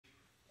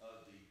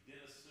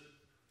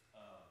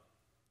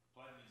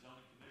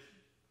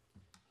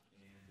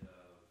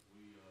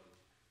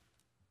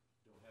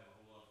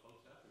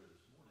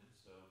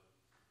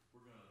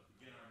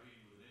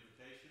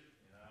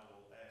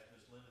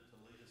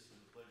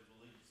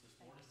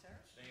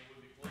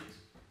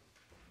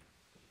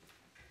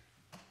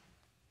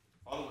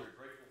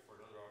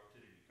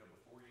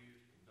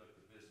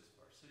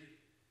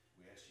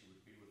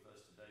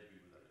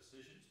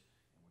decisions,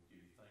 and we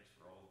give you thanks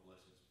for all the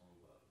blessings from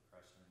above. In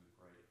Christ's name we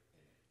pray.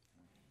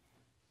 Amen.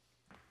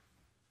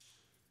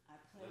 I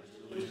pledge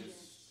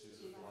allegiance to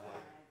the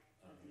flag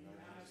of the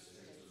United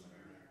States of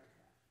America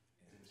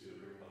and to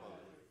the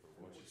republic for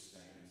which it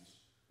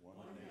stands, one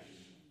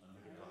nation,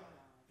 under God,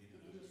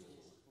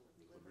 indivisible, with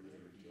liberty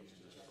and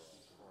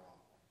justice for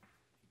all.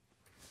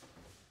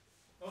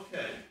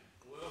 Okay,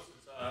 well,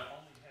 since I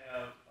only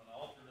have an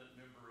alternate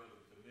member of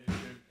the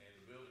commission and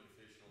the building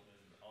official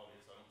in the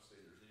audience, I don't see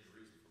there's any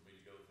reason for me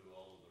to go through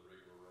all of the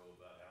rigmarole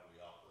about how we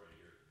operate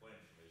here at the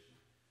planning commission.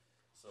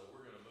 So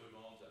we're going to move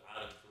on to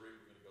item 3. We're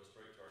going to go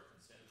straight to our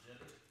consent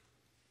agenda.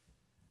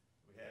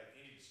 We have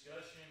any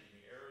discussion,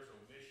 any errors,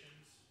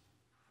 omissions?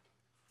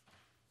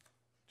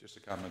 Just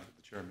a comment that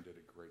the chairman did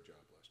a great job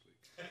last week.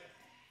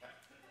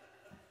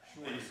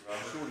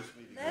 Shortest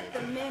meeting. Let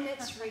the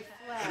minutes reflect.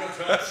 I'm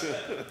not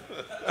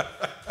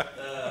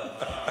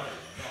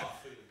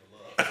feeling the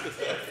love.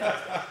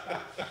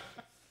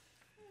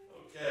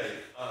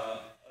 Okay,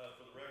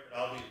 for the record,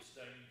 I'll be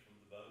abstaining from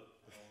the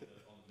vote on the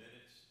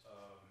minutes.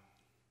 How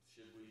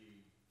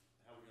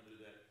are we going to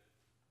do that,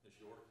 Ms.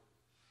 York?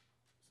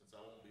 Since I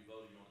won't be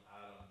voting on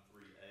item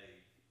 3A.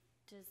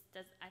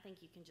 I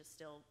think you can just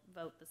still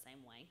vote the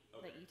same way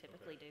that you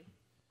typically do.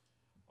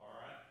 All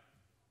right.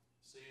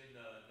 Seeing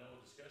no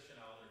discussion,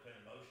 I'll entertain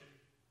a motion.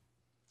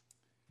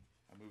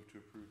 I move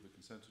to approve the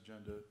consent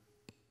agenda.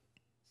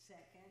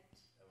 Second.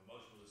 Have a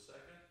motion with a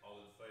second.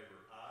 All in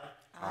favor, aye.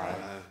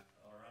 Aye.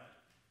 All right.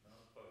 None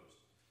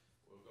opposed.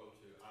 We'll go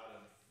to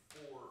item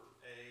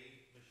 4A.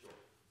 Ms.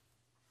 York.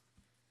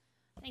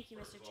 Thank you,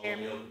 First Mr. of all,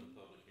 Chairman. we open the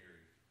public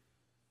hearing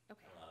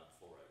Okay. on item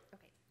 4A.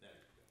 Okay. There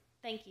you go.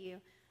 Thank you.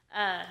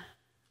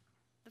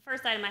 The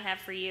first item I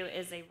have for you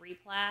is a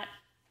replat.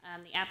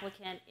 The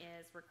applicant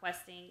is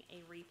requesting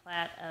a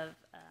replat of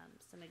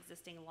some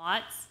existing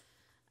lots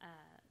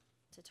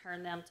to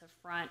turn them to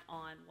front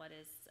on what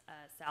is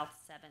South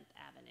 7th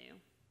Avenue.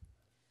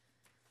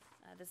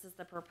 This is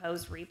the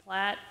proposed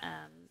replat.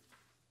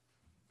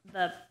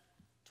 The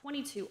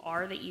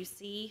 22R that you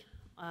see,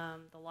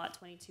 the lot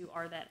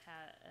 22R that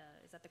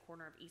is at the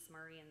corner of East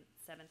Murray and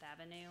 7th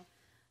Avenue,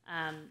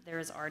 there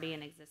is already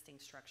an existing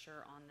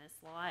structure on this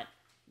lot.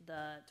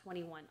 The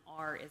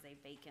 21R is a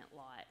vacant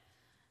lot.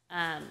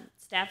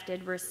 Staff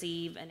did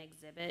receive an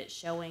exhibit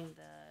showing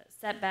the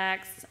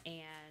setbacks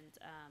and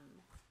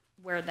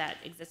where that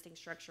existing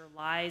structure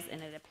lies,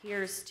 and it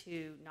appears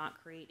to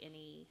not create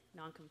any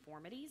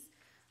nonconformities.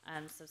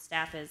 So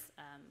staff is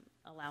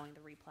allowing the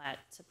replat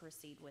to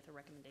proceed with a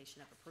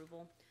recommendation of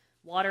approval.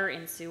 Water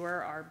and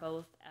sewer are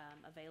both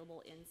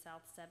available in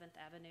South 7th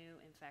Avenue.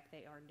 In fact,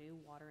 they are new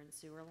water and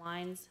sewer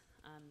lines.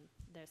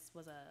 This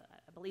was,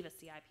 I believe, a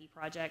CIP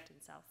project,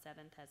 and South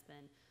 7th has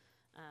been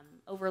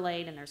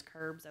overlaid, and there's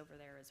curbs over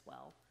there as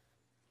well.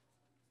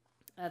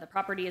 The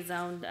property is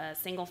zoned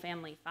single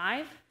family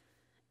 5,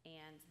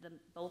 and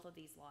both of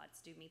these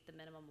lots do meet the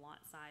minimum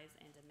lot size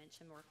and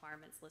dimension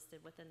requirements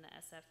listed within the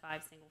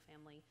SF5 single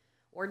family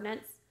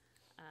ordinance.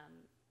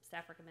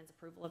 Staff recommends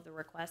approval of the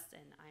request,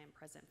 and I am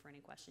present for any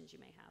questions you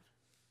may have.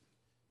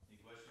 Any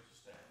questions to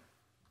staff?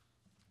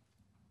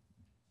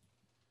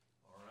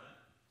 All right.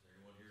 Is there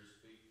anyone here to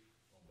speak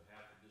on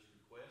behalf of this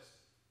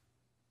request?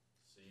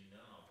 Seeing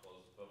none, I'll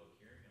close the public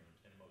hearing and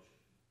entertain a motion.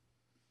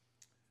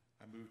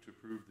 I move to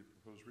approve the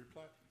proposed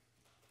replat.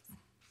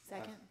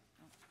 Second. I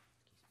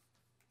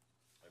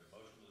have a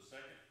motion with a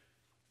second.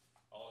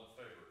 All in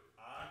favor?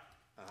 Aye.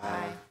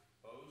 Aye.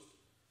 Opposed?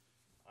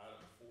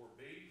 Item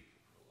 4B,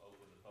 we'll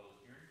open the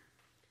public hearing.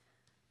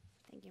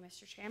 Thank you,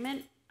 Mr.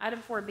 Chairman.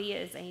 Item 4B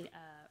is a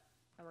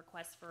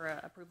request for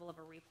approval of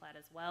a replat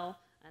as well,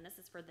 and this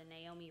is for the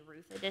Naomi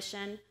Ruth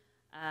Edition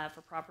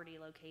for property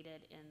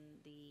located in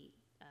the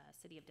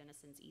City of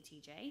Denison's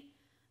ETJ.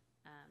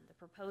 The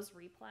proposed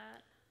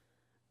replat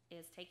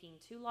is taking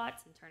 2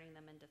 lots and turning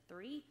them into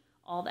 3,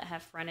 all that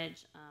have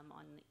frontage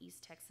on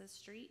East Texas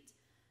Street.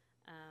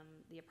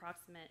 The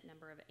approximate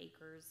number of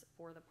acres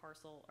for the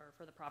parcel or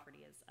for the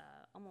property is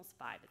almost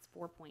 5. It's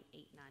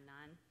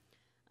 4.899.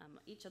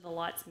 Each of the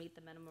lots meet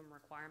the minimum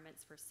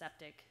requirements for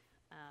septic,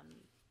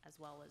 as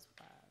well as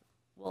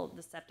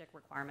the septic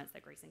requirements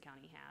that Grayson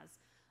County has,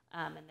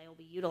 and they will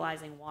be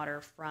utilizing water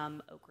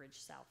from Oak Ridge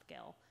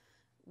Southgale.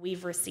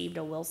 We've received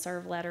a will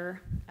serve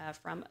letter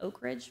from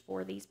Oak Ridge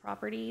for these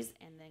properties,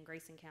 and then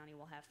Grayson County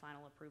will have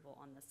final approval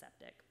on the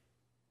septic.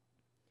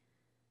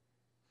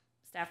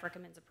 Staff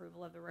recommends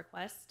approval of the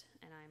request,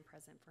 and I am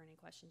present for any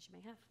questions you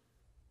may have.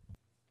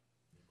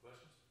 Any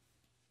questions?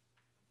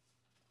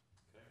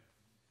 Okay.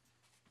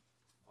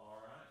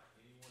 All right.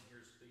 Anyone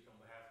here to speak on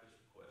behalf of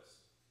this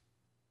request?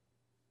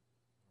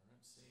 All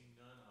right. Seeing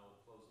none, I will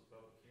close the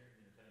public hearing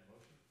and entertain a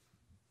motion.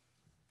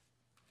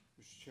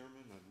 Mr.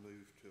 Chairman, I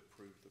move to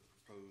approve the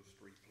proposed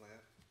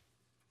replat.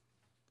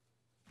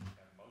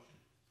 Have a motion?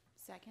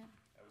 Second.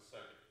 Have a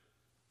second.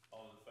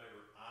 All in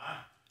favor?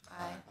 Aye.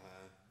 Aye.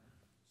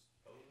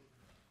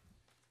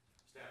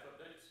 Staff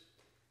updates?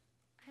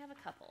 I have a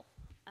couple.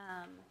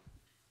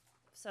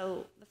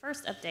 So the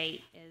first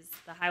update is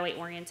the Highway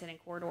Oriented and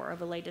Corridor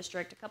Overlay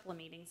District. A couple of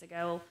meetings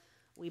ago,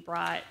 we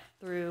brought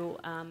through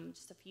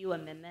just a few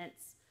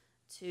amendments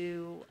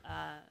to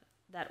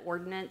that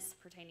ordinance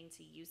pertaining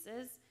to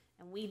uses.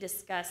 And we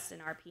discussed in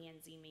our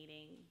P&Z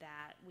meeting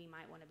that we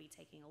might want to be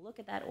taking a look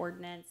at that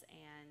ordinance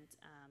and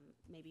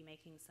maybe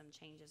making some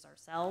changes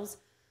ourselves.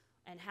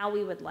 And how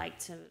we would like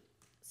to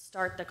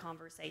start the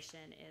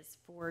conversation is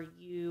for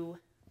you,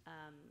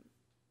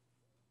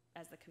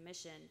 as the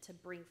commission, to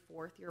bring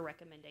forth your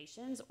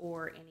recommendations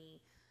or any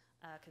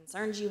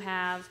concerns you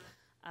have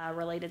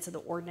related to the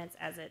ordinance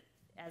as it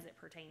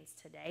pertains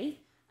today.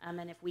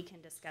 And if we can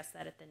discuss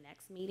that at the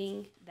next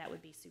meeting, that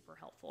would be super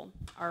helpful.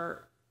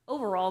 Our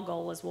overall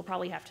goal is we'll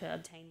probably have to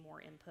obtain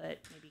more input,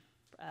 maybe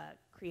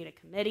create a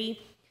committee,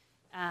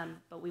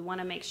 but we want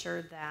to make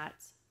sure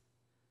that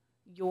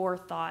your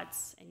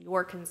thoughts and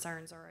your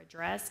concerns are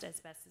addressed as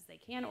best as they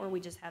can, or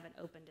we just have an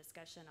open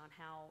discussion on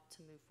how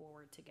to move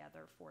forward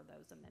together for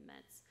those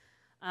amendments.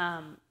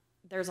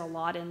 There's a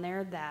lot in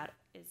there that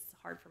is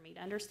hard for me to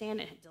understand.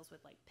 It deals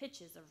with like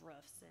pitches of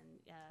roofs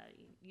and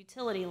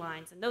utility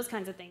lines and those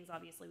kinds of things.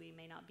 Obviously, we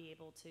may not be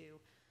able to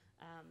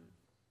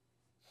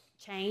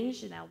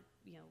change. Now,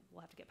 we'll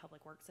have to get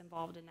Public Works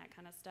involved in that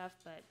kind of stuff.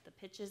 But the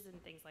pitches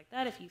and things like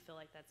that, if you feel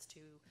like that's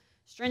too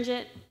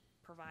stringent,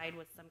 provide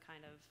with some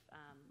kind of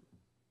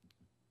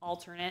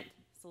alternate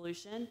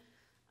solution.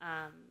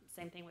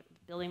 Same thing with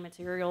building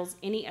materials.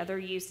 Any other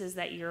uses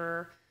that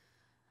you're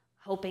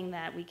hoping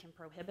that we can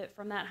prohibit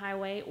from that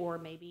highway or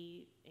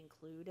maybe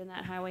include in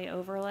that highway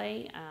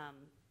overlay,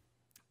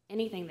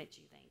 anything that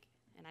you think.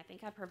 And I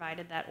think I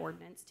provided that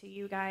ordinance to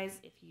you guys.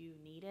 If you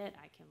need it,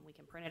 we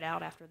can print it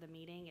out after the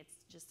meeting. It's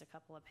just a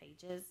couple of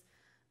pages.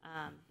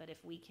 But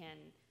if we can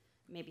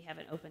maybe have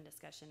an open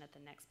discussion at the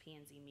next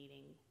P&Z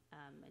meeting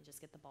and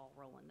just get the ball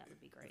rolling, that would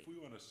be great. If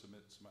we want to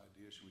submit some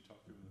ideas, should we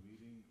talk through in the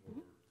meeting?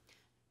 Or?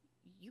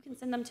 You can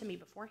send them to me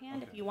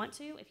beforehand Okay. if you want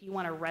to. If you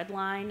want a red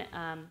line,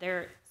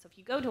 so if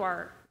you go to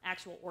our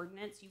actual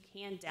ordinance, you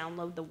can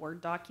download the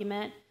Word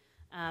document,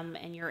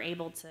 and you're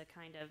able to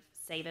kind of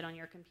save it on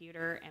your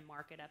computer and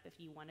mark it up if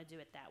you want to do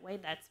it that way.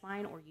 That's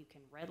fine. Or you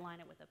can red line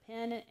it with a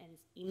pen and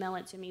email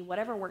it to me,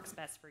 whatever works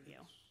best for you.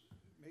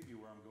 Maybe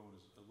where I'm going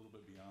is a little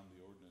bit beyond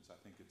the ordinance. I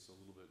think it's a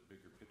little bit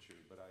bigger picture,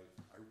 but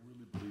I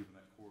really believe in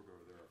that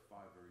corridor there are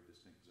 5 very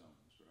distinct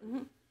zones, right?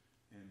 Mm-hmm.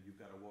 And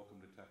you've got a welcome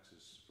to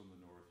Texas from the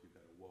north, you've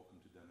got a welcome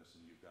to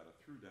Denison, you've got a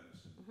through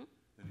Denison, Mm-hmm.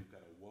 then you've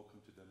got a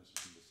welcome to Denison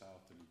from the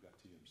south, and you've got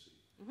TMC.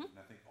 Mm-hmm. And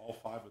I think all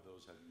 5 of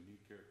those have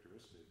unique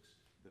characteristics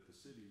that the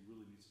city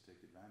really needs to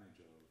take advantage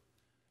of,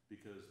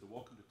 because the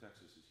welcome to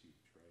Texas is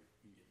huge, right?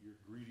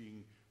 You're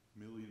greeting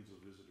millions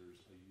of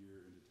visitors a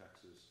year into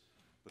Texas,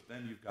 but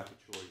then you've got the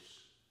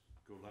choice,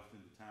 go left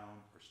into town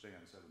or stay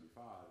on 75.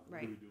 What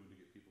Right. are we doing to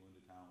get people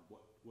into town?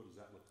 What does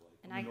that look like?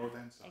 And On the north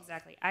and south.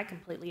 Exactly. I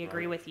completely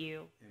agree Right. with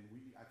you.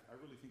 And I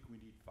really think we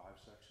need 5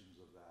 sections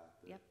of that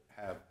Yep.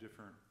 have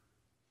different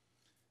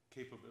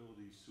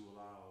capabilities to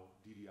allow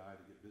DDI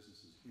to get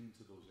businesses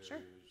into those Sure.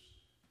 areas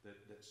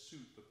that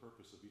suit the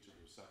purpose of each of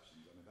those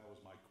sections. I mean, that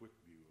was my quick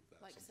view of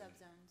that. Like something-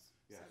 subzones.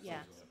 Yeah,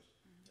 Yeah. subzones.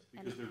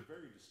 And- Because they're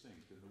very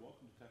distinct, and the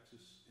Welcome to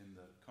Texas and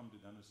the Come to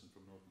Denison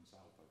from north and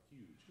south are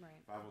huge.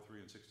 Right. 503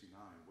 and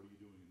 69, what are you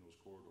doing in those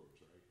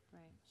corridors, right?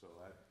 Right. So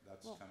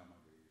that's Well, kind of my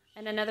beliefs.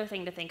 And another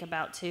thing to think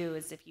about too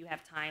is if you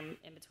have time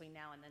in between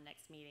now and the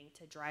next meeting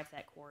to drive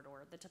that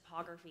corridor, the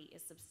topography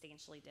is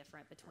substantially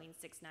different between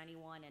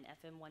 691 and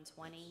FM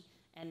 120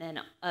 and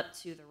then up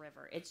to the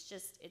river. It's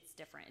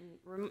different.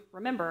 And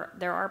remember,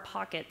 there are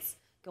pockets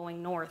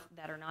going north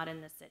that are not in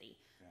the city.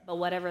 Yeah. But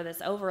whatever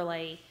this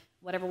overlay,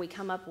 whatever we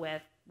come up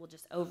with, we'll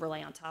just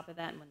overlay on top of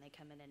that. And when they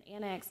come in and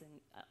annex and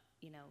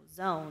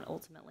zone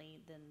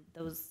ultimately, then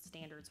those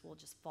standards will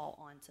just fall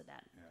onto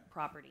that Yeah.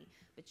 property.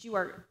 But you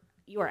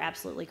are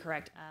absolutely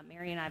correct.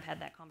 Mary and I have had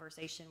that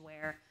conversation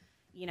where,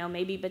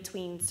 maybe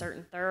between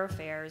certain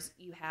thoroughfares,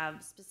 you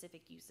have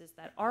specific uses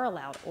that are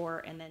allowed,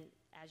 and then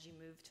as you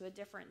move to a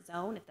different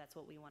zone, if that's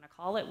what we want to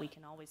call it, we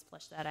can always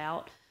flesh that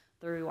out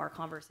through our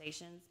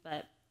conversations.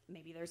 But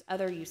maybe there's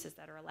other uses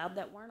that are allowed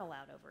that weren't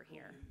allowed over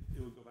here. Well,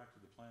 it would go back to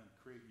the plan,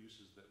 create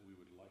uses that we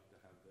would like to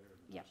have there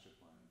in the Yep. master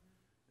plan,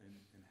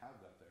 and have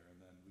that there,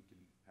 and then we can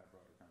have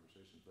broader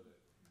conversations. But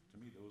to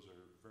me, those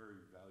are very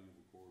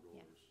valuable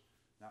corridors.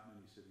 Not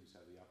many cities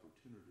have the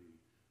opportunity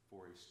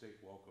for a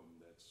state welcome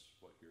that's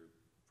you're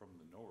from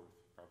the north,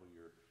 probably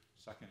your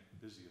second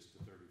busiest to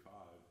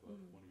 35, but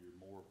one of your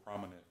more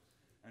prominent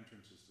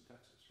entrances to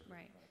Texas,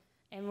 right? Right.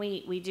 And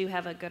we do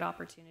have a good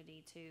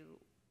opportunity to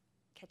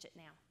catch it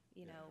now.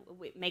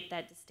 Make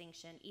that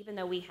distinction, even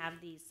though we have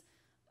these,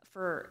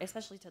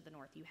 especially to the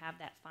north, you have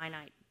that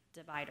finite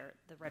divider,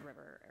 the Red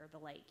River or the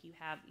lake. You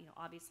have,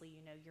 obviously,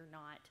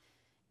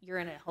 you're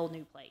in a whole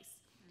new place.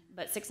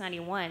 But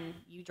 691,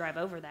 you drive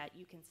over that,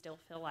 you can still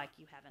feel like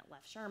you haven't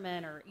left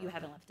Sherman or you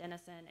haven't left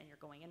Denison and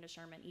you're going into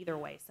Sherman either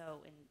way.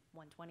 So in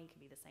 120 can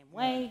be the same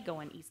way,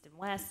 going east and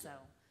west. So,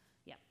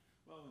 yeah.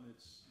 Well, and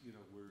it's,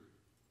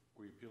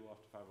 where you peel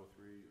off to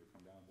 503 or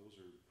come down, those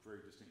are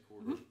very distinct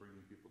corridors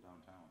bringing people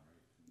downtown,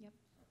 right? And Yep.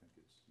 I think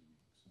it's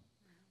unique. So.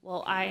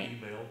 Well, Can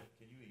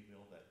you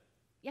email that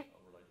Yeah.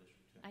 overlay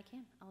district? I I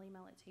can. I'll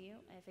email it to you.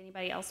 If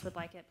anybody else would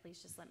like it, please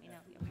just let me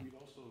know. Okay. We'd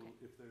also, Okay.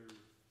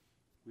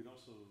 we'd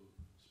also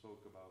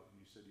spoke about,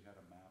 and you said you had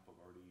a map of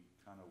already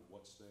kind of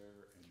what's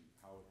there and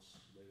how it's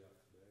laid out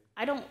today.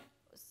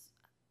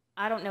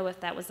 I don't know if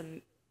that was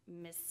a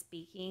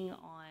misspeaking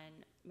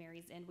on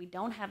Mary's end. We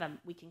don't have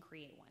we can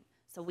create one.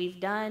 So we've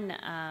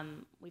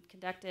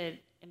conducted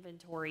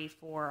inventory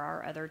for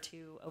our other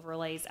two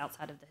overlays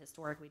outside of the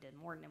historic. We did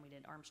Morton and we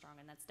did Armstrong,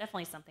 and that's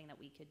definitely something that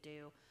we could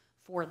do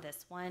for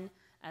this one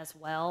as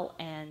well.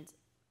 And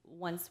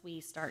once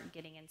we start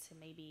getting into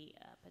maybe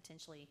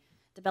potentially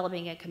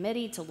developing a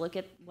committee to look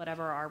at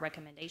whatever our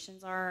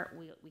recommendations are,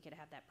 we could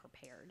have that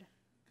prepared.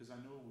 Because I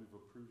know we've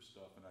approved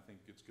stuff, and I think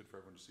it's good for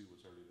everyone to see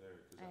what's already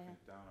there. Because I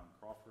think down on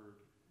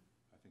Crawford,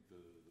 I think the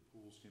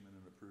pools came in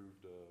and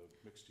approved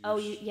mixed use. Oh,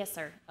 yes,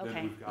 sir. Okay.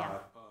 Then we've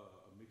got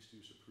a mixed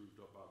use approved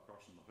up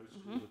across from the high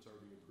school that's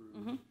already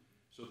approved.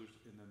 So there's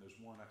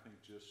one, I think,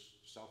 just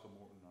south of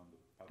Morton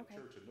by the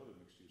church, another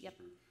mixed use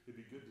approved. It'd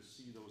be good to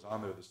see those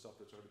on there, the stuff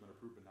that's already been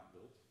approved but not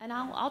built. And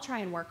I'll try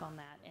and work on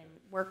that and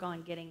work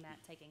on getting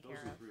that taken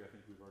care Those are of. three I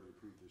think we've already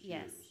approved this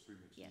Yes. year, those three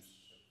mixed Yes.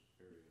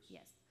 use areas.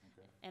 Yes.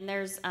 Okay. And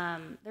there's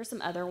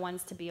some other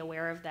ones to be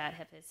aware of that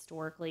have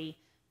historically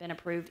been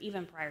approved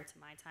even prior to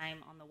my time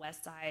on the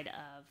west side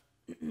of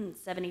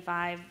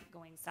 75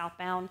 going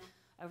southbound.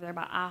 Over there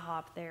by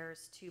IHOP,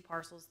 there's two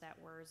parcels that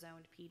were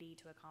zoned PD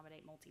to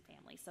accommodate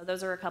multifamily. So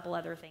those are a couple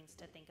other things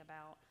to think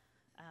about,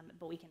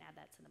 but we can add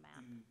that to the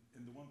map.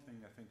 And the one thing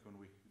I think when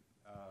we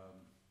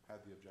had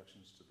the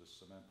objections to the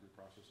cement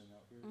reprocessing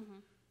out here,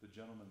 the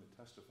gentleman that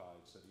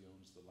testified said he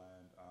owns the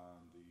land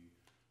on the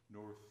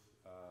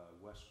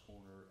northwest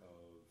corner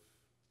of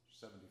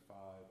 75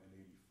 and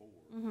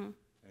 84,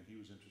 and he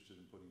was interested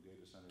in putting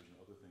data centers and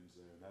other things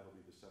there, and that'll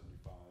be the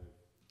 75,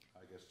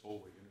 I guess,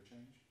 tollway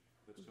interchange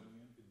that's coming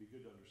in. It'd be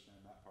good to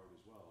understand that part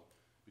as well,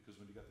 because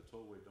when you got the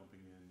tollway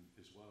dumping in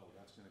as well,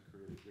 that's going to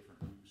create a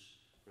different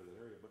use for that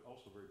area, but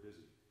also very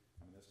busy.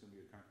 I mean, that's going to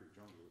be a concrete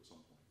jungle at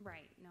some point.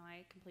 Right. No,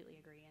 I completely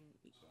agree. And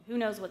who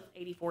knows what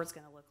 84 is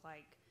going to look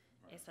like,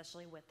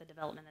 especially with the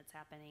development that's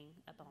happening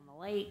up on the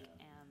lake.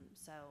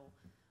 So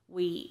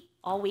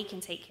all we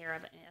can take care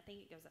of, and I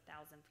think it goes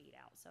 1,000 feet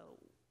out. So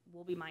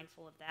we'll be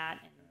mindful of that,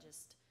 and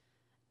just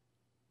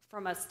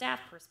from a staff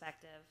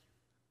perspective,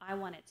 I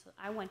want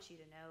you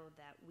to know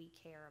that we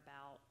care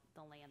about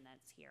the land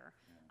that's here.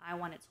 I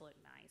want it to look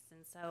nice,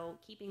 and so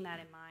keeping that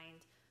in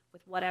mind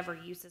with whatever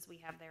uses we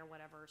have there,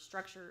 whatever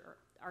structure or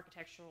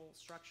architectural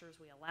structures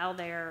we allow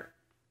there,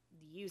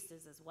 the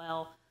uses as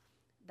well.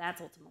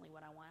 That's ultimately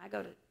what I want. I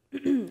go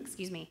to,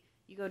 excuse me,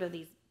 you go to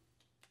these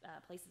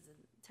places in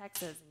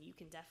Texas, and you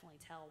can definitely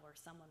tell where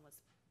someone was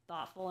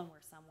thoughtful and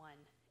where someone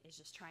is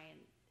just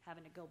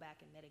having to go back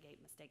and mitigate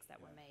mistakes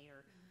that were made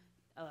or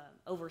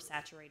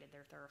oversaturated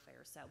their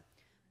thoroughfares. So,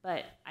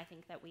 but I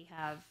think that we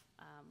have,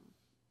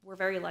 we're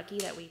very lucky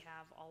that we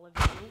have all of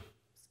you,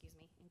 excuse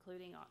me,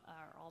 including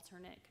our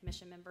alternate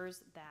commission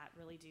members that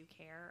really do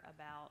care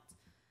about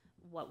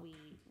what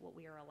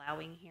we are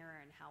allowing here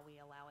and how we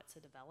allow it to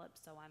develop.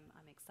 So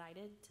I'm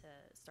excited to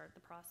start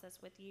the process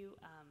with you.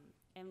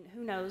 And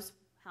who knows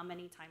how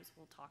many times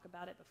we'll talk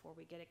about it before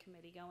we get a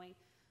committee going.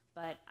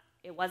 But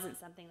it wasn't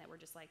something that we're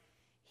just like,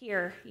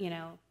 here,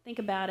 think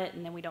about it,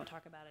 and then we don't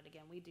talk about it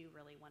again. We do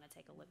really want to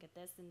take a look at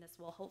this, and this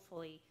will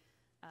hopefully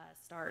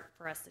start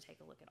for us to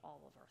take a look at all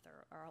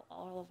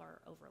of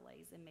our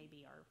overlays and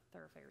maybe our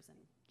thoroughfares in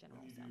general.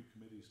 When you do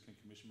committees, can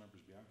commission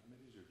members be on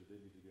committees, or do they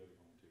need to be other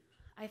volunteers?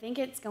 I think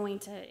it's going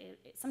to.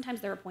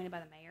 Sometimes they're appointed by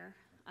the mayor,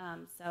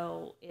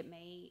 so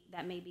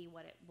that may be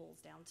what it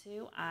boils down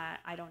to.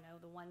 I don't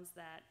know. The ones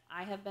that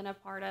I have been a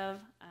part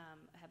of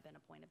have been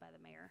appointed by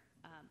the mayor.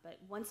 But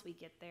once we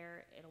get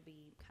there, it'll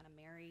be kind of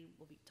Mary.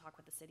 We'll talk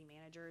with the city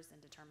managers and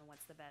determine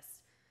what's the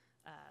best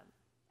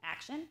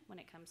action when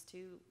it comes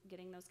to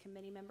getting those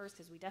committee members,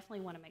 because we definitely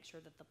want to make sure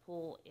that the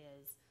pool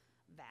is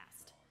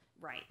vast,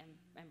 right,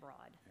 and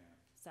broad. Yeah.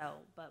 So,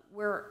 but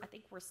I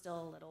think we're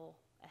still a little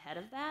ahead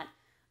of that,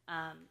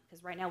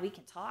 because right now we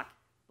can talk,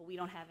 but we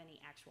don't have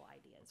any actual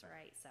ideas,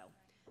 right? So,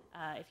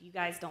 if you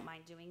guys don't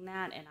mind doing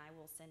that, and I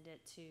will send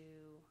it to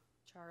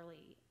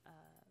Charlie,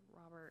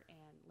 Robert,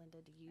 and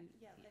Linda. Do you?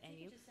 Yeah, if and you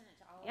you? could just send it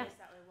to all Yeah. of us,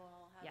 that way we'll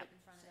all have Yeah. it in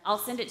front of us. I'll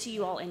send it to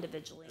you all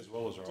individually. As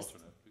well as our Just-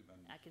 alternate.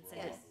 Then I can we're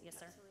send all it. on. Yes,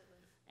 sir. Absolutely.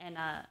 And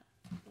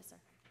yes, sir.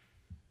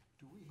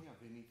 Do we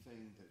have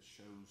anything that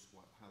shows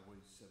what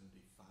Highway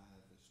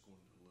 75 is going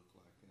to look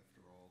like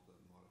after all the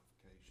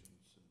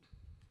modifications?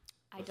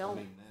 I don't.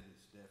 I mean, that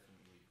is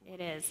definitely It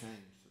going is. to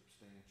change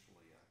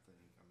substantially, I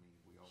think. I mean,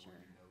 we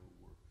already know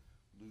we're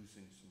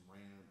losing some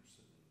ramps,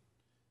 and,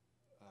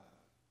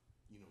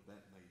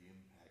 that may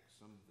impact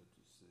some of the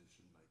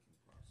decision-making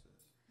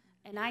process.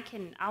 And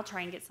I'll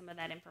try and get some of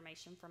that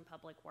information from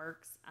Public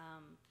Works.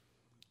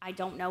 I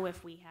don't know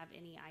if we have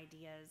any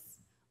ideas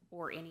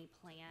or any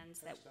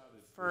plans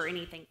for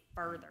anything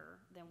further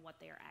than what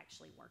they're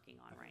actually working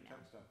on right now.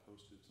 TxDOT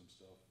posted some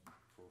stuff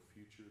for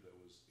future that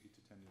was 8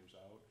 to 10 years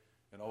out,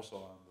 and also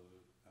on the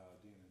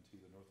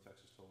DNNT, the North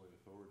Texas Tollway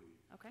Authority.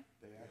 Okay.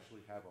 They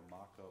actually have a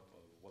mock-up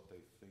of what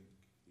they think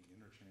the the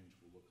interchange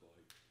will look like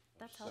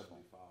of That's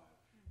helpful.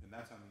 75. And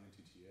that's on the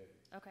NTTA.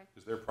 Okay.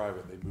 Because they're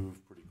private, they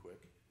move pretty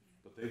quick.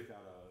 But they've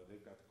got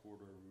the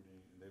corridor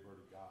routing, and they've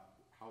already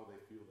got how they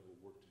feel they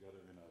will work together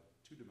in a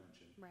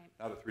 2-dimension, Right.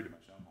 not a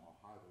 3-dimension. I don't know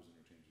how high those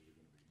interchanges are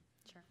gonna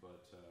be. Sure.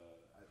 But,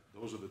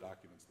 those are the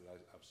documents that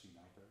I've seen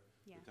out there.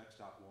 Yeah. The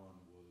TxDOT one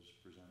was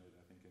presented,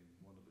 I think, in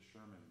one of the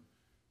Sherman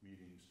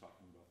meetings,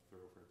 talking about the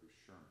thoroughfare through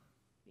Sherman.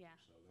 Yeah.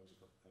 So that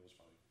was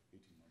probably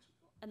 18 months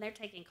ago. And they're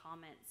taking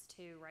comments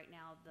too, right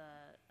now,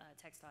 the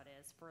TxDOT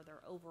is, for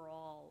their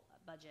overall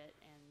budget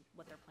and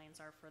what their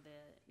plans are for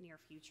the near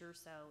future,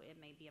 so it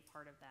may be a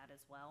part of that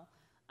as well.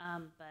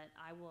 But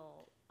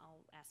I'll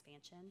ask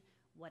Fanchen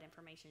what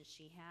information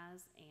she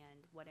has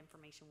and what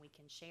information we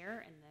can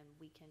share, and then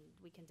we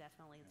can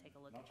definitely take a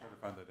look And at I'll try that.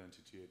 to find that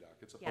NTTA doc.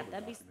 It's a Yeah, public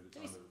that'd be- document.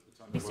 that'd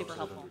It's on be their super website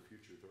helpful. under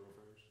future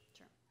thoroughfares.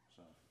 Sure.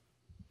 So,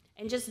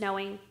 And just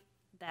knowing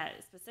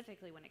that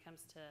specifically when it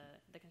comes to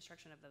the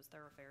construction of those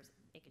thoroughfares,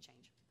 it could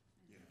change.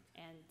 yeah.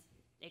 And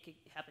it could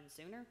happen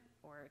sooner,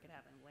 or it could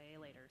happen way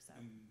later, so.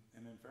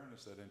 And in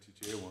fairness, that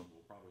NTTA one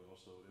will probably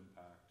also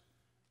impact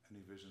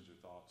any visions or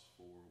thoughts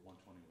for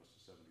 120 west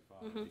of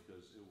 75, Mhm.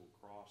 because it will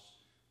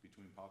cross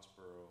between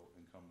Pottsboro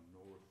and come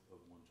north of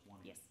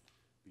 120. Yes.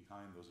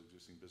 Behind those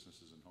existing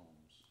businesses and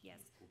homes.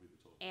 Yes. Will be the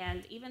total.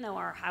 And even though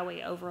our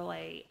highway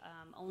overlay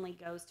only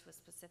goes to a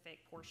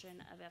specific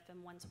portion of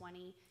FM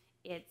 120,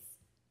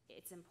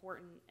 it's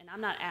important. And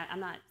I'm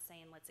not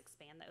saying let's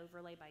expand the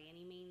overlay by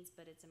any means,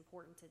 but it's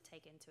important to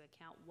take into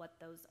account what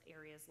those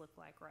areas look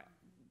like.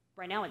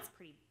 Right now, it's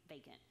pretty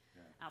vacant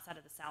Yeah. outside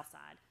of the south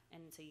side,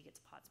 and until you get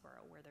to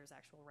Pottsboro, where there's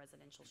actual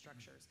residential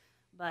structures.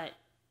 But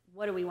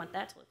what do we want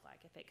that to look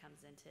like if it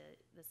comes into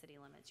the city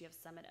limits? You have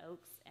Summit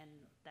Oaks,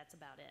 and that's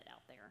about it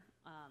out there.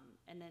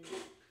 And then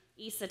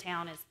east of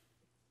town is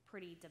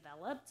pretty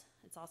developed.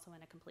 It's also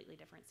in a completely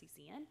different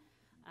CCN.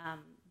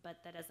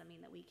 But that doesn't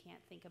mean that we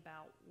can't think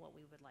about what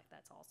we would like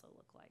that to also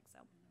look like, so.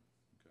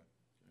 Okay.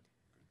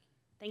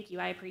 Thank you,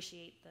 I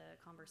appreciate the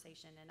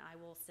conversation, and I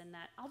will send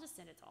that, I'll just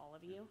send it to all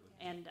of you,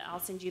 and I'll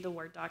send you the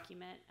Word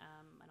document,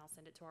 and I'll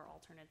send it to our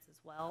alternates as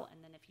well,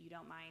 and then if you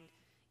don't mind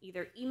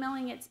either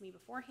emailing it to me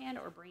beforehand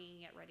or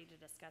bringing it ready to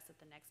discuss at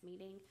the next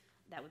meeting,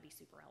 that would be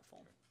super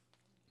helpful.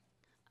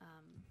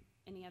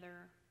 Any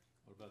other?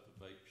 What about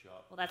the vape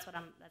shop? Well, that's the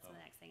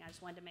next thing. I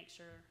just wanted to make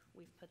sure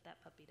we've put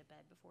that puppy to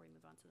bed before we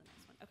move on to the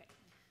next one. Okay.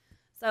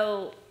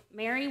 So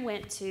Mary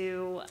went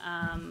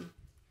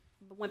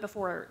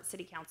before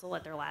city council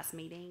at their last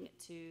meeting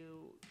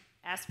to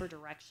ask for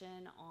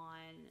direction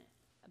on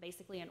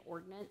basically an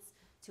ordinance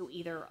to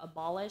either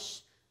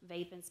abolish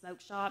vape and smoke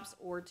shops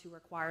or to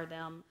require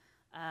them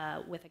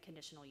with a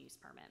conditional use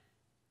permit.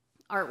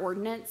 Our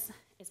ordinance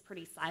is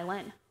pretty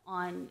silent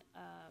on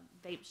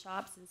vape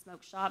shops and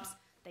smoke shops.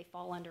 They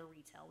fall under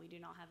retail. We do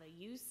not have a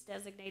use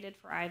designated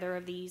for either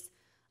of these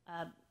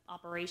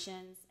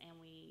operations, and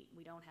we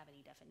don't have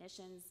any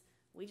definitions.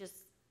 We just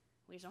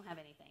don't have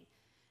anything.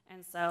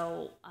 And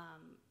so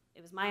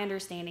it was my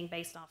understanding,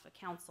 based off of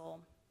council,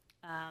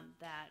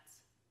 that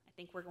I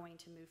think we're going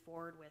to move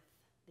forward with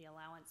the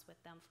allowance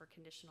with them for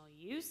conditional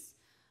use,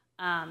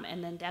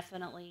 and then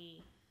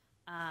definitely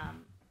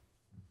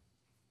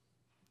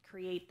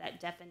create that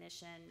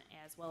definition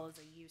as well as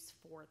a use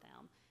for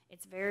them.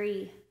 It's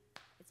very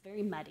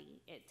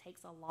muddy. It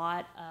takes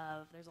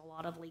there's a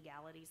lot of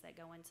legalities that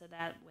go into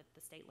that with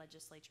the state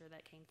legislature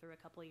that came through a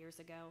couple of years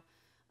ago.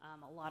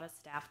 A lot of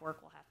staff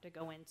work will have to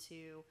go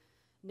into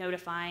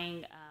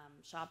notifying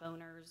shop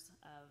owners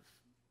of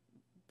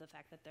the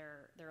fact that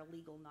they're a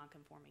legal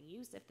non-conforming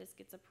use if this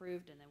gets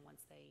approved, and then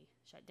once they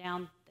shut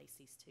down,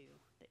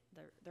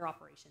 their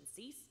operations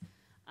cease,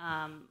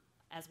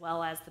 as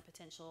well as the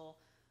potential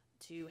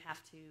to have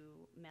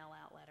to mail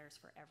out letters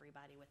for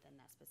everybody within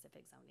that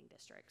specific zoning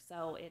district.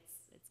 So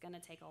it's going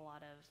to take a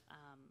lot of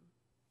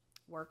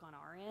work on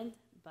our end,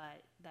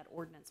 but that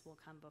ordinance will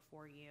come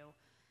before you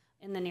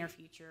in the near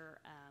future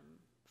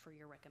for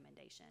your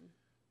recommendation.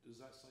 Does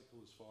that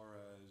cycle as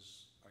far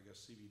as, I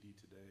guess, CBD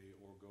today,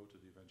 or go to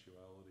the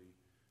eventuality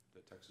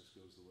that Texas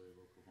goes the way of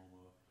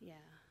Oklahoma?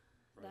 Yeah.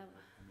 Right?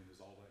 I mean,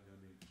 is all that going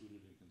to be included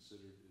and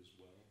considered as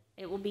well?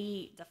 It will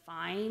be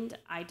defined.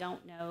 I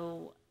don't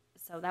know.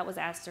 So that was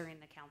asked during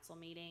the council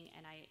meeting,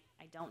 and I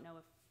don't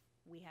know if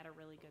we had a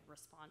really good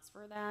response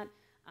for that.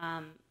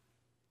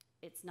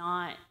 It's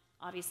not,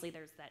 obviously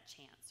there's that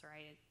chance,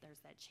 right?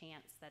 There's that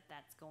chance that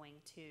that's going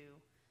to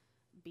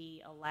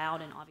be allowed,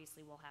 and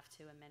obviously we'll have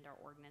to amend our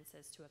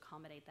ordinances to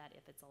accommodate that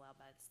if it's allowed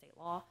by the state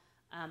law.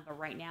 But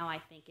right now I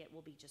think it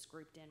will be just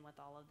grouped in with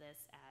all of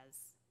this as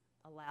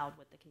allowed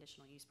with the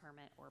conditional use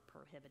permit or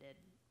prohibited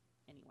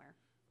anywhere.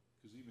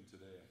 Because even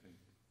today, I think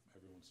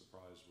everyone's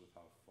surprised with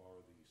how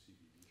far the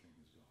CBD thing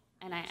has gone.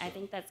 Right? And I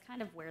think that's kind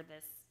of where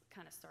this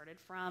kind of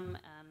started from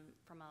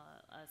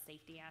a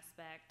safety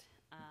aspect,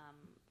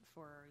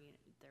 for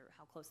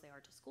how close they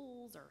are to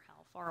schools or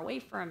how far away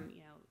from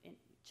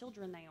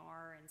children they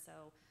are, and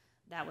so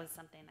that was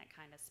something that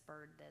kind of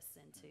spurred this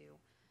into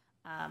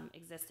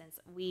existence.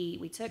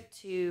 We took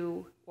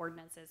 2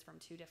 ordinances from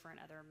 2 different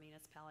other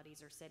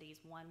municipalities or cities.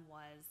 One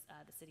was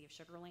the city of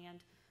Sugar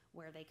Land,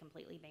 where they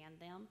completely banned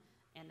them,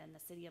 and then the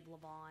city of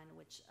Lavon,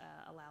 which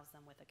allows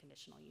them with a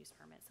conditional use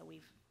permit. So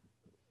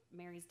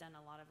Mary's done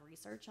a lot of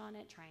research on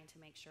it, trying to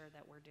make sure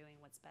that we're doing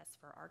what's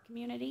best for our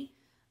community.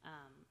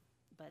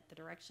 But the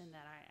direction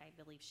that I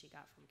believe she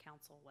got from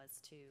council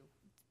was to,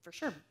 for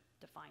sure,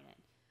 define it,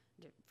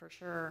 for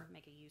sure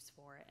make a use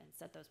for it, and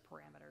set those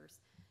parameters.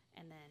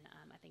 And then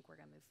I think we're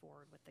going to move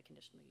forward with the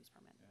conditional use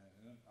permit.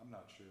 Yeah, and I'm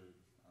not sure,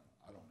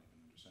 I don't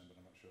even understand, but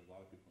I'm not sure a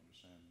lot of people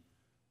understand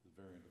the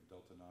variant of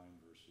Delta 9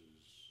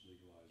 versus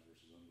legalized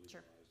versus unlegalized.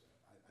 Sure.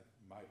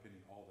 In my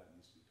opinion, all that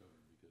needs to be covered,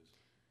 because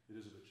it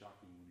is a bit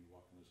shocking when you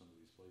walk into some of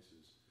these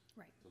places.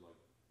 Right. And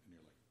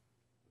you're like,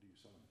 what are you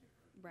selling here,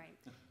 right? Right.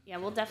 Yeah,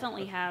 we'll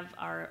definitely have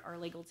our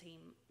legal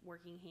team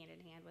working hand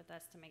in hand with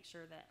us to make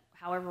sure that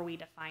however we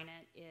define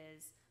it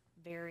is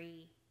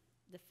very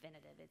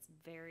definitive. It's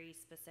very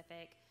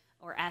specific,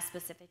 or as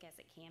specific as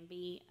it can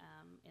be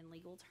in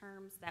legal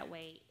terms. That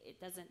way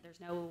there's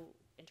no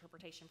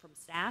interpretation from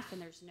staff,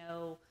 and there's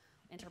no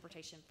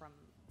interpretation from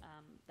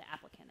the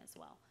applicant as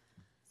well.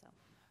 So,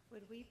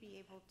 Would we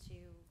be able to,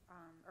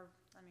 or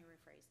let me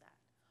rephrase that.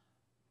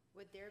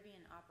 Would there be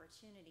an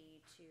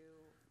opportunity to,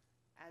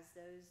 as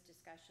those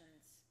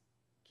discussions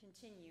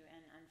continue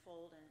and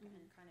unfold and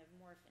kind of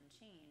morph and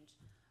change,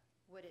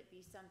 would it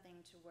be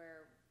something to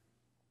where,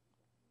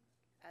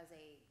 as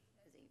a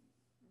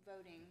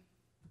voting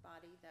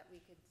body, that we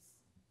could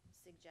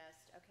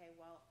suggest, okay,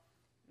 well,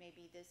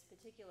 maybe this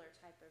particular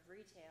type of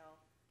retail,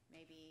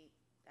 maybe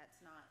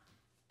that's not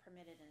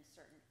permitted in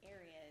certain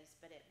areas,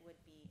 but it would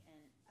be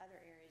in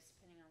other areas,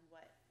 depending on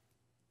what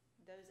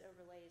those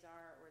overlays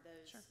are, or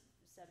those Sure.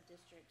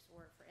 sub-districts,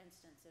 or for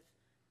instance, if,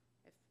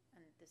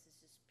 and this is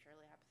just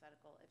purely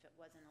hypothetical, if it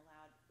wasn't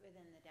allowed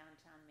within the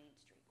downtown Main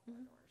Street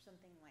corridor, or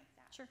something like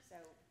that. Sure. So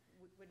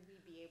would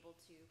we be able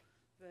to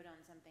vote on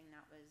something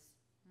that was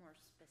more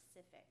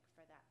specific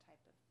for that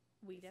type of?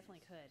 we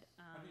definitely could.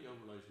 How many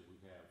overlays do we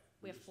have?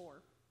 We have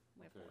 4.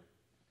 We have Okay. 4.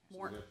 So we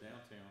Morton, have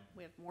downtown,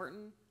 we have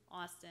Morton,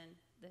 Austin,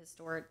 the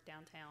historic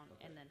downtown,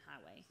 Okay. and then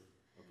highway.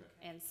 okay.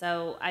 And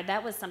so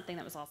that was something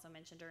that was also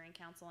mentioned during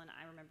council, and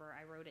I remember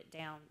I wrote it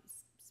down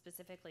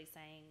specifically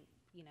saying,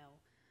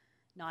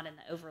 not in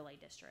the overlay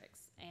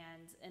districts,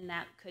 and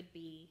that could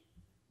be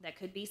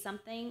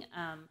something.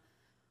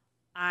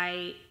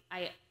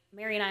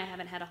 Mary and I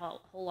haven't had a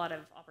whole lot of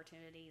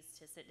opportunities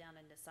to sit down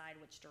and decide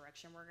which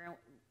direction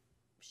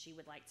she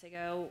would like to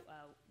go.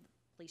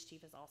 Police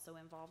chief is also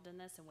involved in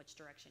this, and which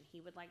direction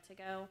he would like to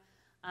go.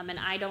 And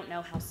I don't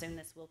know how soon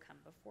this will come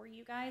before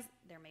you guys.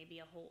 There may be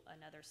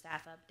another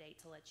staff update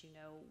to let you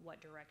know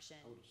what direction.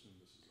 I would assume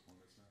this is a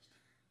hornet's nest.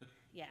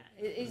 Yeah,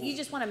 you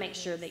just want to make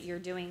sure that you're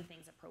doing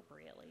things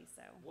appropriately.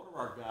 So What are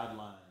our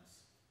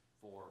guidelines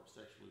for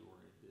sexually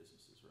oriented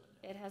businesses right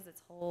now? it has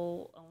its own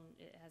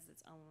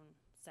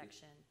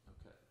section.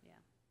 Okay. Yeah.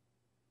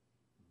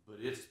 But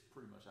it's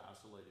pretty much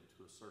isolated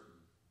to a certain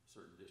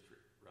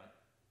district, right?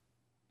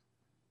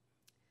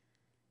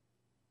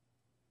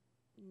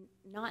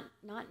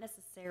 Not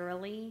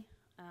necessarily.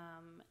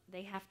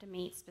 They have to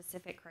meet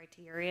specific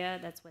criteria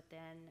that's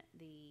within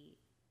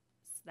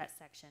that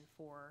section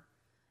for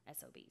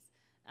SOBs.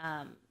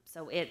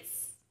 So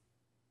it's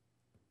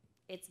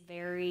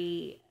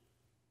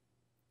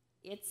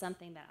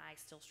something that I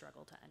still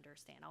struggle to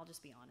understand. I'll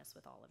just be honest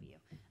with all of you.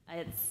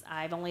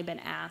 I've only been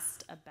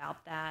asked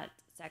about that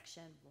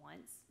section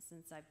once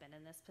since I've been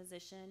in this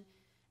position,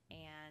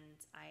 and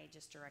I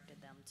just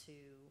directed them to,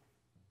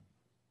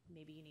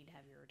 maybe you need to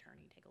have your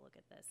attorney take a look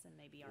at this, and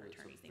maybe our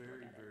attorneys need to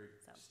look at it. Very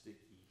So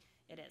sticky.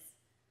 it is.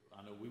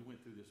 I know we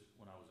went through this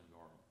when I was in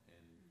Garland,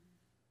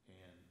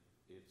 and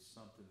it's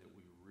something that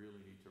we really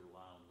need to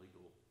rely on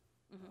legal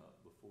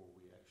before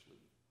we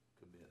actually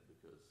commit,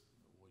 because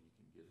you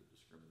can get a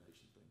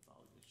discrimination thing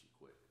filed against you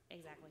quick.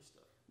 Exactly. over this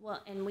stuff.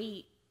 Well, and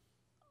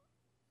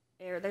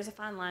there's a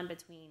fine line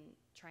between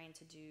trying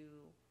to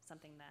do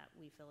something that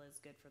we feel is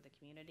good for the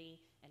community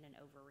and an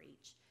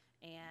overreach.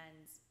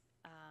 And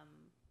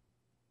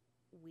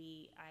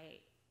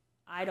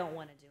I don't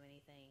want to do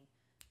anything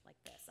like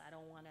this. I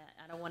don't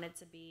want it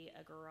to be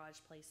a garage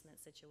placement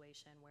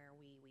situation where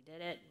we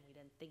did it and we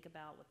didn't think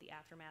about what the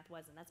aftermath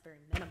was, and that's very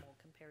minimal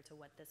compared to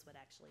what this would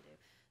actually do.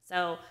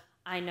 So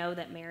I know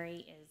that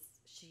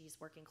she's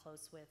working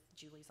close with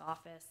Julie's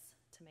office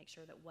to make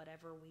sure that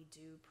whatever we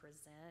do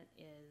present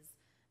is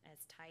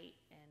as tight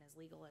and as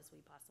legal as we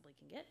possibly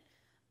can get.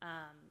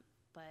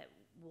 But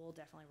we'll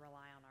definitely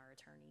rely on our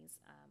attorneys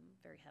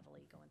very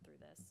heavily going through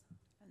this.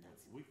 And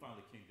that's, We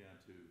finally came down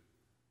to,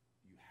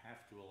 you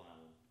have to allow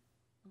them.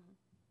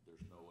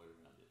 There's no way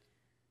around it.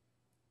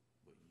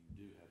 But you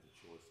do have the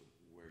choice of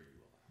where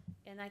you allow.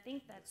 And I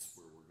think that's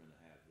where we're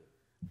gonna have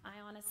I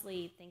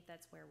honestly think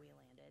that's where we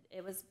landed.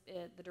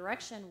 The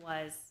direction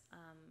was,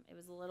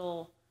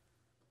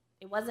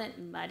 it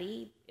wasn't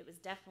muddy. It was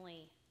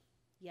definitely,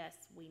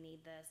 yes, we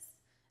need this,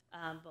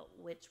 but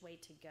which way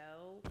to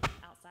go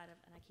outside of,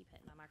 and I keep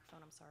hitting my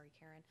microphone, I'm sorry,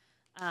 Karen.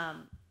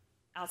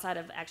 outside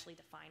of actually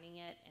defining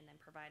it and then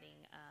providing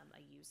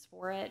a use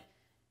for it.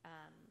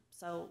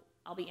 So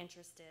I'll be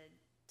interested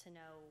to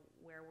know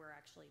where we're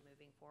actually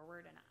moving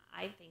forward, and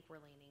I think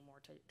we're leaning more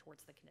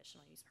towards the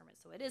conditional use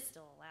permit. So it is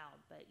still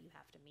allowed, but you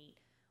have to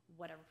meet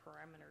whatever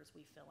parameters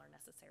we feel are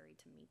necessary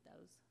to meet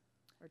those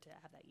or to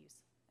have that use.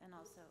 And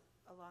also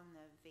along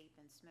the vape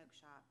and smoke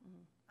shop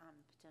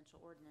potential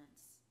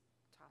ordinance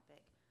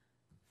topic,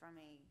 from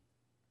a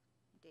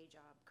day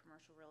job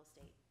commercial real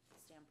estate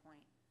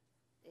standpoint,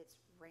 it's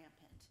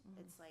rampant.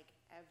 It's like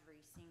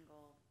every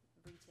single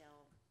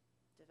retail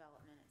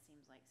development, it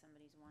seems like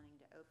somebody's wanting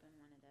to open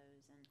one of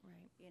those, and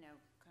Right. you know,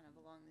 kind of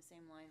along the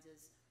same lines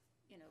as,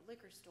 you know,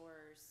 liquor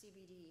stores,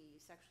 CBD,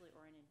 sexually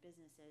oriented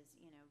businesses.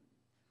 You know,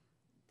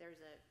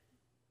 there's a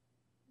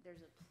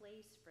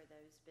place for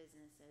those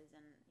businesses,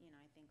 and you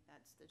know, I think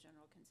that's the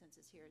general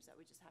consensus here, is that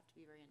we just have to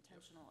be very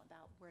intentional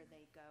about where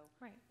they go,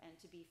 Right. and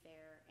to be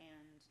fair,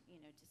 and you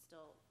know, to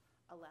still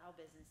allow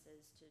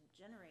businesses to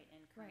generate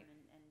income Right.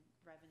 and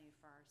revenue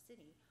for our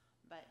city,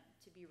 but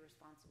to be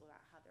responsible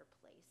about how they're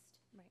placed.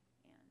 Right.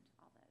 And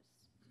all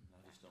those.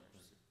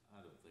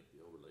 I don't think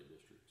the overlay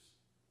districts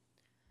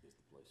is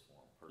the place for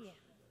them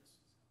personally. That's,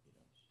 you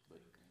know,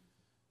 but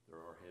there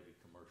are heavy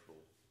commercial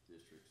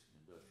districts,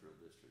 industrial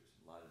districts,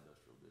 light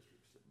industrial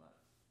districts that might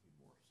be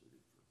more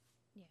suited for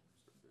Yeah.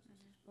 certain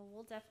businesses. Well,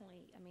 we'll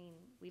definitely, I mean,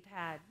 we've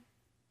had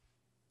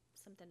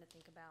something to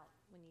think about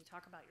when you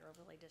talk about your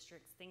overlay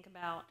districts. Think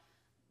about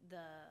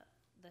the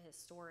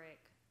historic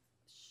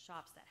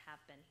shops that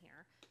have been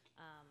here,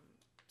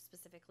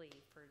 specifically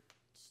for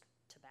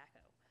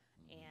tobacco.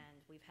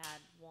 And we've had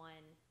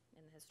one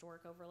in the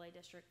historic overlay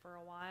district for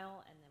a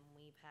while, and then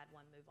we've had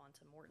one move on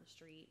to Morton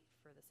Street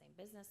for the same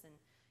business. And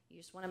you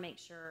just want to make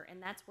sure,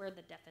 and that's where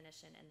the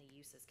definition and the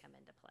uses come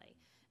into play,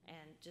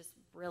 and just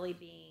really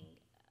being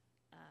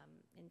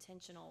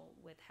intentional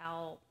with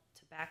how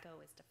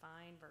tobacco is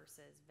defined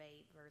versus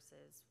vape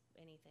versus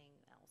anything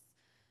else,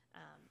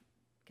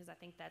 because I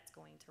think that's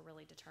going to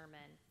really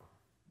determine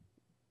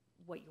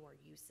what your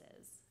use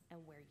is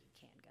and where you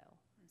can go.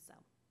 So.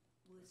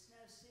 Well, it's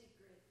no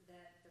secret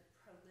that the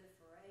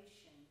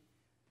proliferation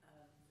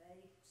of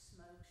vape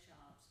smoke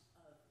shops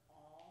of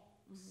all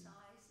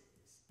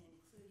sizes,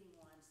 including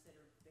ones that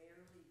are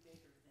barely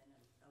bigger than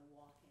a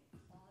walk-in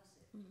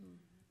closet,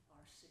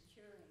 are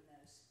securing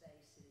those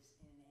spaces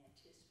in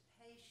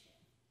anticipation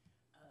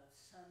of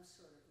some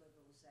sort of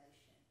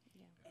liberalization.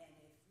 Yeah. And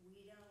if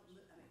we don't,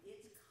 I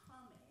mean, it's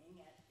coming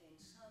in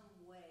some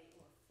way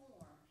or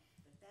form,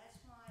 but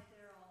that's why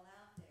they're all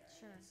out there.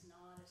 Sure. And it's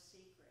not a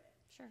secret.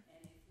 Sure.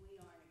 And if we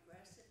aren't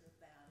aggressive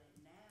about it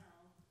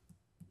now,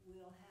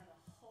 we'll have a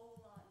whole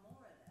lot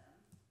more of them.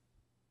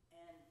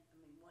 And, I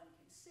mean, one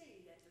can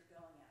see that they're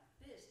going out of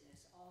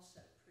business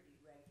also pretty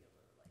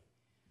regularly.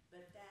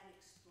 But that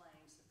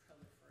explains the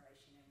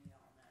proliferation, and we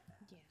all know that.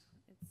 Yeah,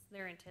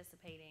 they're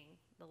anticipating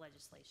the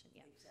legislation.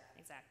 Yeah, Exactly.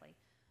 exactly.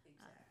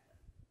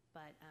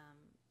 But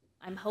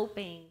I'm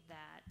hoping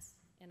that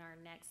in our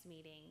next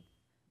meeting,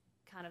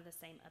 kind of the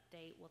same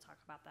update, we'll talk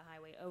about the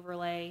highway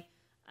overlay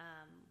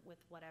with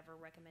whatever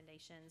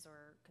recommendations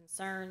or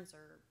concerns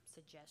or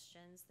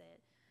suggestions that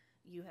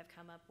you have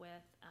come up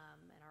with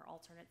and our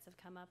alternates have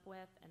come up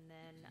with. And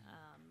then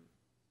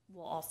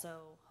we'll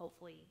also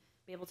hopefully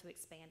be able to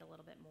expand a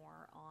little bit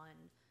more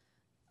on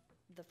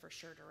the for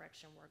sure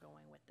direction we're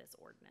going with this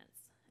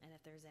ordinance, and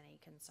if there's any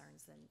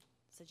concerns and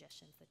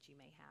suggestions that you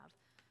may have.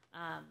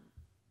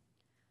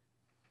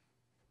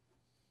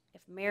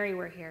 If Mary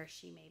were here,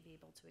 she may be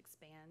able to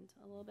expand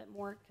a little bit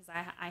more, because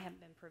I haven't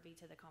been privy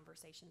to the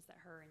conversations that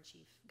her and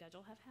Chief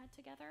Gudgel have had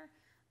together.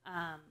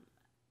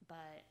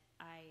 But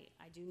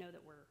I do know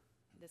that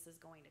this is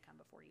going to come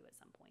before you at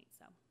some point,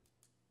 so.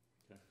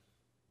 Okay.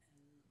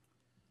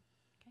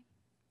 Okay,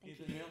 thank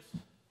you. Anything else?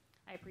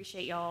 I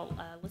appreciate y'all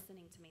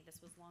listening to me. This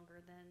was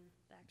longer than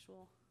the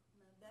actual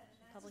No, that's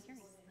public hearing.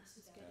 important This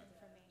is step, good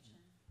though. information.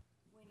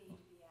 We need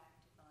to be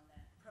active on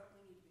that.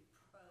 We need to be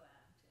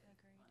proactive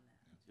Agreed. on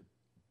that.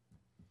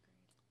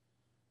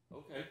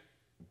 Okay.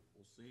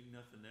 Well, seeing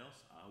nothing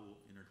else, I will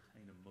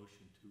entertain a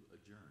motion to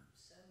adjourn.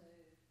 So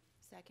moved.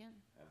 Second.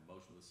 Have a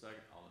motion with a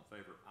second. All in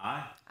favor?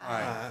 Aye.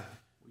 Aye.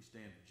 We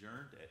stand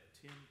adjourned at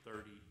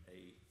 10:30